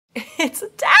It's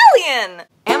Italian!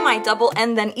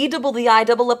 M-I-double-N, then E-double-the-I,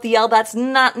 double up the L, that's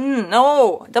not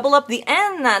no. Double up the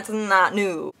N, that's not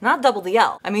new. Not double the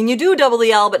L. I mean, you do double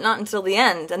the L, but not until the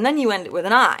end, and then you end it with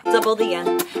an I. Double the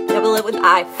N, double it with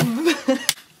I.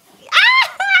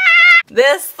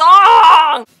 This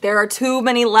song! There are too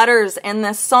many letters in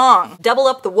this song. Double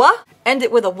up the W, end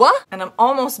it with a W, and I'm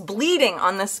almost bleeding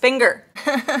on this finger.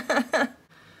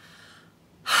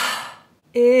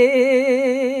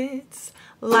 It's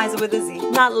Liza with a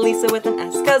Z, not Lisa with an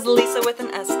S, cause Lisa with an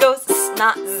S goes S,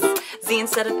 not Z. Z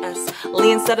instead of S,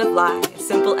 Lee instead of Lie,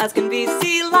 simple as can be,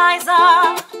 see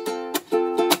Liza.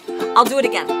 I'll do it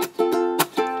again.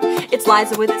 It's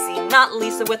Liza with a Z, not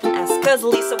Lisa with an S, cause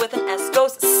Lisa with an S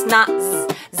goes S, not Z.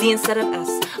 Z instead of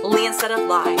S, Lee instead of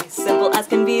Lie, simple as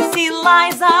can be, see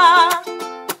Liza.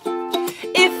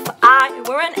 If I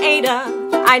were an Ada,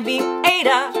 I'd be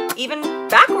Ada, even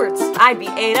backwards, I'd be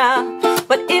Ada.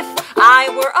 But if I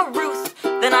were a Ruth,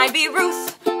 then I'd be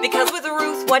Ruth, because with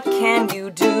Ruth, what can you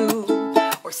do?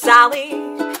 Or Sally,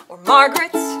 or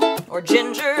Margaret, or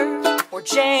Ginger, or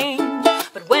Jane.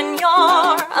 But when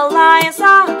you're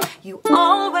Eliza, you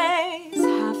always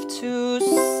have to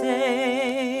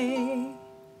say,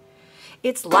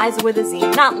 it's Liza with a Z,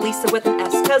 not Lisa with an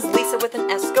S, cause Lisa with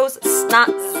an S goes S, not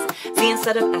Z. Z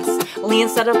instead of S, Lee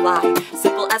instead of Lie,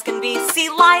 simple as can be, see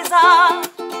Liza.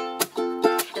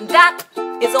 And that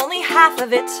is only half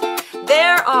of it.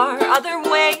 There are other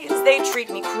ways they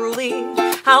treat me cruelly.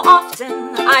 How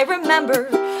often I remember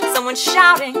someone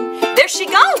shouting, there she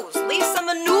goes, Lisa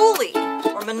Minelli,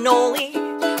 or Minoli,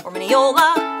 or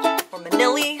Miniola, or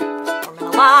Manili, or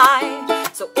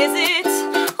Minili. So is it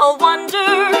a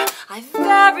wonder I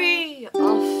very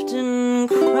often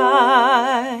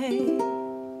cry?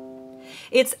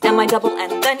 It's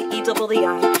M-I-double-N, then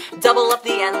E-double-the-I, double up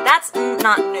the N, that's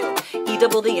not new.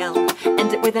 E-double-the-L,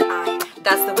 end it with an I,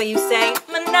 that's the way you say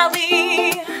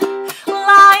Minelli,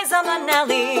 Liza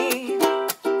Minelli.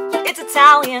 It's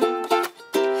Italian,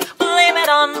 blame it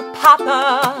on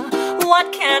Papa,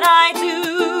 what can I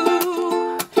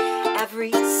do?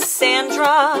 Every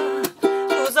Sandra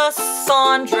who's a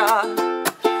Sandra,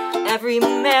 every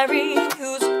Mary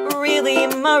who's really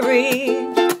Marie,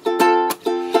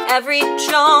 every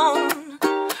Joan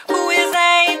who is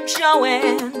a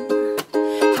Joanne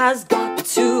has got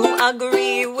to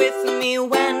agree with me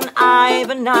when I've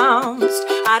announced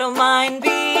I don't mind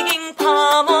being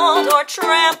pummeled or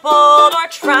trampled or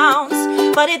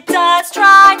trounced, but it does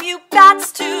drive you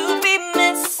bats to be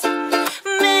mispronounced.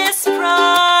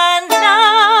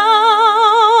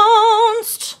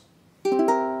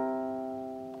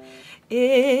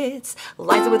 It's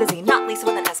Liza with a Z, not Lisa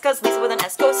with an S, cause Lisa with an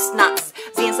S goes snots.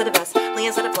 Z instead of S, Lee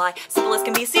instead of Lie, simple as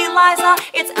can be, see Liza.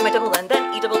 It's M-I-double-N,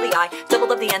 then E-double-the-I,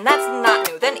 double up the N, that's not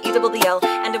new. Then E-double-the-L,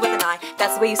 end it with an I,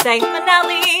 that's the way you say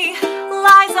Minelli,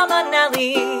 Liza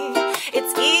Minelli.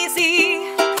 It's easy,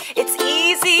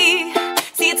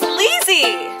 see it's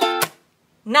Leezy.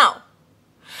 No,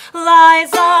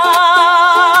 Liza.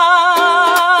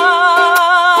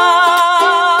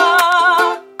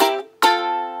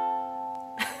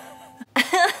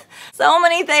 So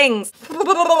many things.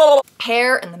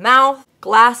 Hair in the mouth,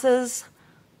 glasses,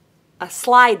 a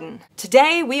slidin'.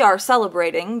 Today we are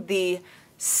celebrating the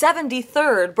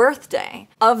 73rd birthday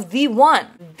of the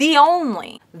one, the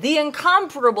only, the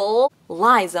incomparable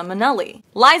Liza Minelli.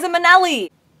 Liza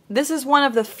Minelli! This is one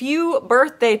of the few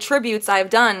birthday tributes I've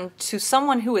done to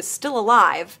someone who is still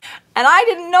alive, and I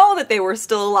didn't know that they were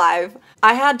still alive.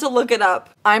 I had to look it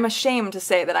up. I'm ashamed to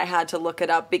say that I had to look it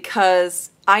up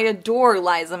because I adore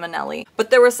Liza Minelli, but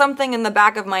there was something in the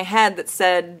back of my head that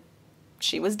said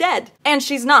she was dead. And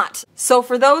she's not. So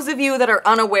for those of you that are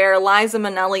unaware, Liza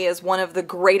Minelli is one of the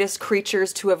greatest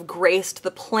creatures to have graced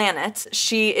the planet.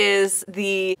 She is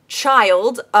the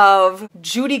child of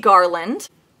Judy Garland,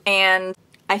 and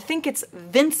I think it's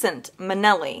Vincent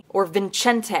Minnelli, or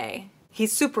Vincente.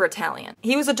 He's super Italian.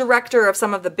 He was a director of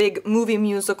some of the big movie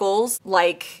musicals,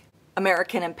 like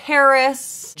American in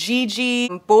Paris, Gigi,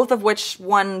 both of which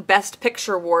won Best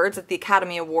Picture awards at the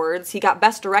Academy Awards. He got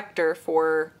Best Director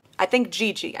for, I think,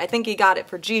 Gigi. I think he got it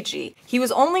for Gigi. He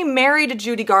was only married to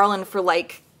Judy Garland for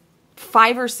like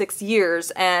 5 or 6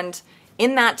 years, and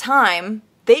in that time,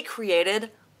 they created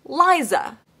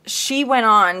Liza. She went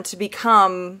on to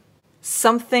become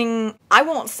something, I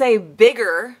won't say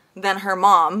bigger than her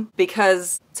mom,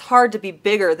 because it's hard to be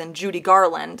bigger than Judy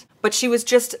Garland, but she was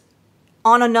just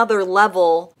on another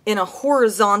level in a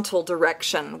horizontal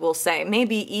direction, we'll say.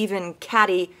 Maybe even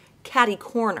catty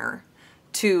corner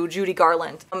to Judy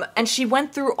Garland. And she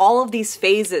went through all of these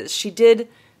phases. She did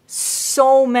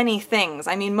so many things.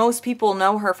 I mean, most people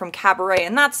know her from Cabaret,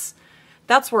 and that's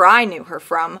That's where I knew her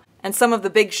from. And some of the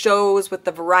big shows with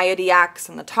the variety acts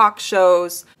and the talk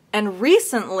shows. And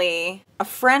recently, a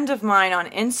friend of mine on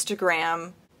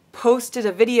Instagram posted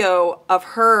a video of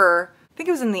her, I think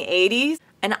it was in the 80s,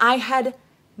 and I had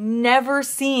never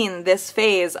seen this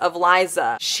phase of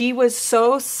Liza. She was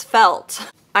so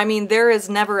svelte. I mean, there is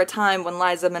never a time when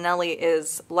Liza Minnelli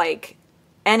is like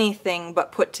anything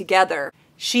but put together.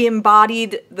 She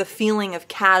embodied the feeling of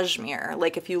cashmere.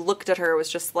 Like if you looked at her, it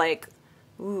was just like,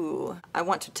 ooh, I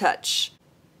want to touch.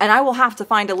 And I will have to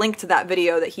find a link to that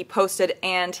video that he posted,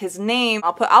 and his name,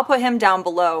 I'll put him down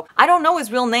below. I don't know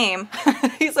his real name.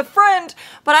 He's a friend,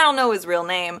 but I don't know his real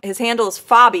name. His handle is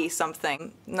Fabi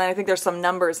something, and I think there's some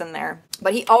numbers in there.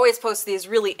 But he always posts these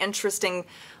really interesting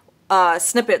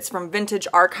snippets from vintage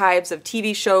archives of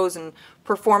TV shows and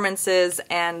performances,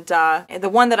 and the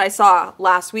one that I saw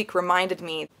last week reminded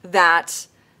me that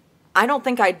I don't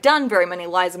think I'd done very many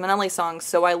Liza Minnelli songs,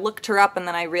 so I looked her up and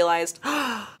then I realized,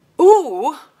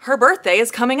 ooh, her birthday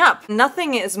is coming up.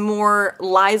 Nothing is more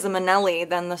Liza Minnelli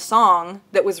than the song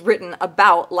that was written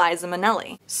about Liza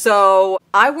Minnelli. So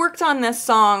I worked on this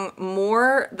song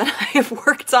more than I have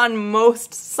worked on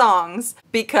most songs,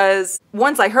 because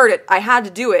once I heard it, I had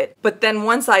to do it. But then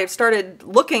once I started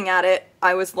looking at it,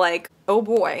 I was like, oh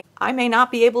boy, I may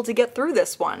not be able to get through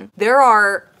this one. There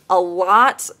are a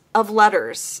lot of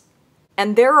letters,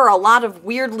 and there are a lot of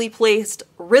weirdly placed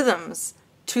rhythms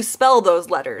to spell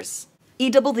those letters.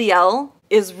 E-double-D-L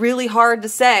is really hard to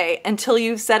say until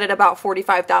you've said it about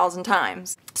 45,000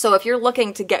 times. So if you're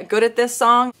looking to get good at this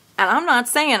song, and I'm not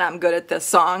saying I'm good at this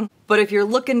song, but if you're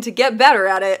looking to get better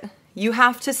at it, you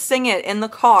have to sing it in the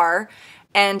car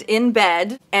and in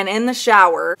bed and in the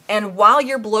shower and while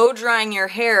you're blow drying your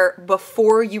hair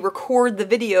before you record the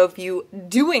video of you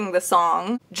doing the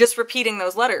song, just repeating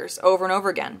those letters over and over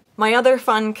again. My other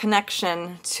fun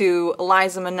connection to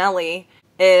Liza Minnelli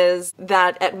is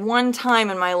that at one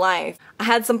time in my life, I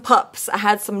had some pups, I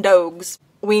had some dogs.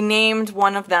 We named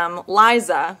one of them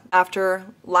Liza, after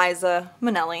Liza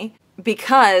Minnelli,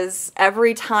 because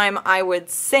every time I would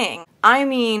sing, I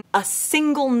mean a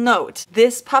single note,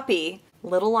 this puppy,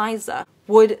 little Liza,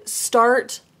 would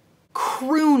start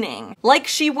crooning like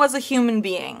she was a human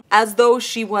being, as though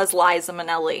she was Liza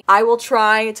Minnelli. I will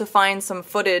try to find some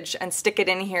footage and stick it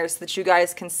in here so that you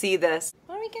guys can see this.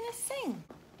 What are we gonna sing?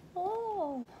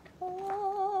 Oh,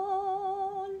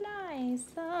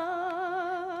 Liza.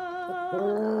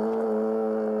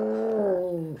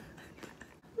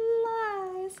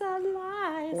 Liza,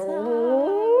 Liza.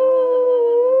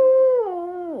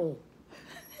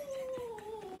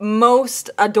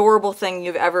 Most adorable thing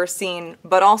you've ever seen,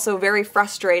 but also very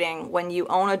frustrating when you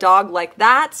own a dog like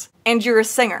that and you're a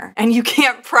singer and you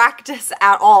can't practice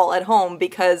at all at home,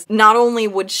 because not only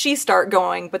would she start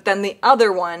going, but then the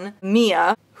other one,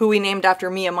 Mia, who we named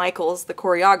after Mia Michaels, the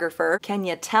choreographer, can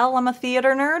you tell I'm a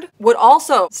theater nerd, would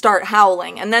also start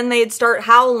howling, and then they'd start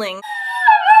howling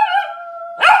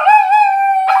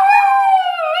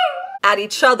at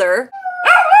each other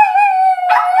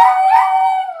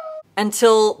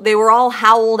until they were all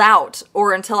howled out,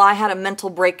 or until I had a mental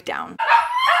breakdown.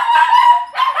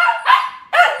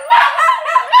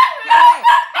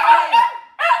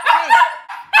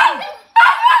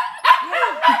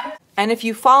 And if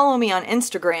you follow me on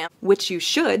Instagram, which you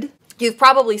should, you've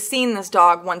probably seen this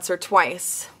dog once or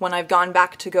twice when I've gone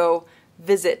back to go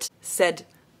visit said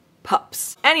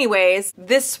pups. Anyways,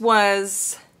 this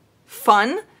was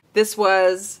fun. This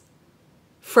was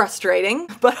frustrating,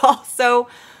 but also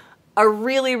a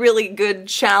really, really good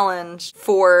challenge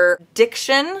for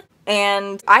diction.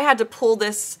 And I had to pull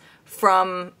this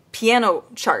from piano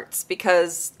charts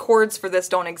because chords for this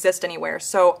don't exist anywhere.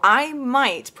 So I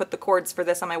might put the chords for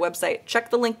this on my website. Check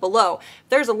the link below. If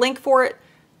there's a link for it,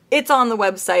 it's on the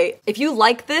website. If you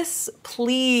like this,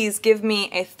 please give me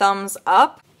a thumbs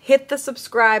up. Hit the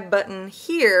subscribe button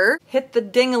here. Hit the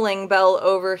ding-a-ling bell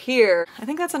over here. I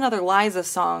think that's another Liza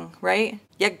song, right?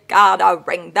 You gotta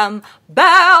ring them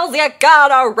bells, you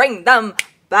gotta ring them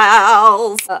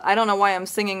bells. I don't know why I'm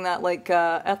singing that like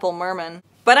Ethel Merman.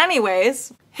 But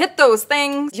anyways, hit those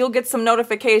things. You'll get some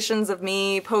notifications of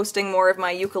me posting more of my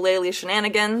ukulele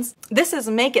shenanigans. This is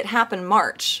Make It Happen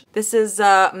March. This is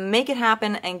Make It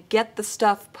Happen and Get the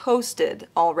Stuff Posted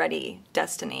Already,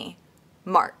 Destiny.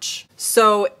 March.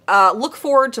 So look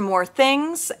forward to more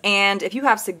things, and if you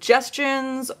have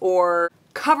suggestions or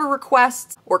cover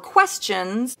requests or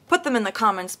questions, put them in the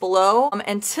comments below.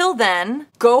 Until then,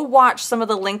 go watch some of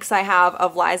the links I have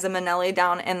of Liza Minnelli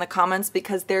down in the comments,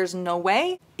 because there's no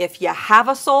way, if you have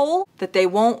a soul, that they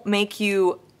won't make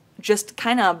you just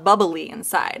kind of bubbly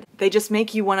inside. They just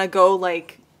make you want to go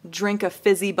like drink a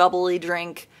fizzy bubbly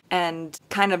drink and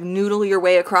kind of noodle your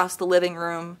way across the living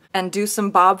room and do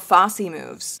some Bob Fosse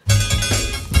moves.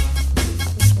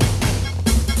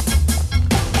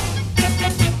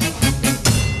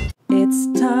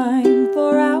 It's time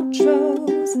for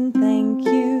outros and thank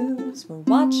yous for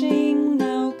watching.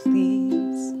 Now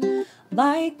please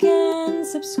like and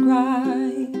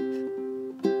subscribe.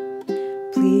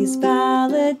 Please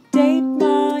validate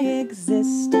my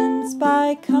existence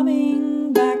by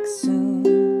coming back soon.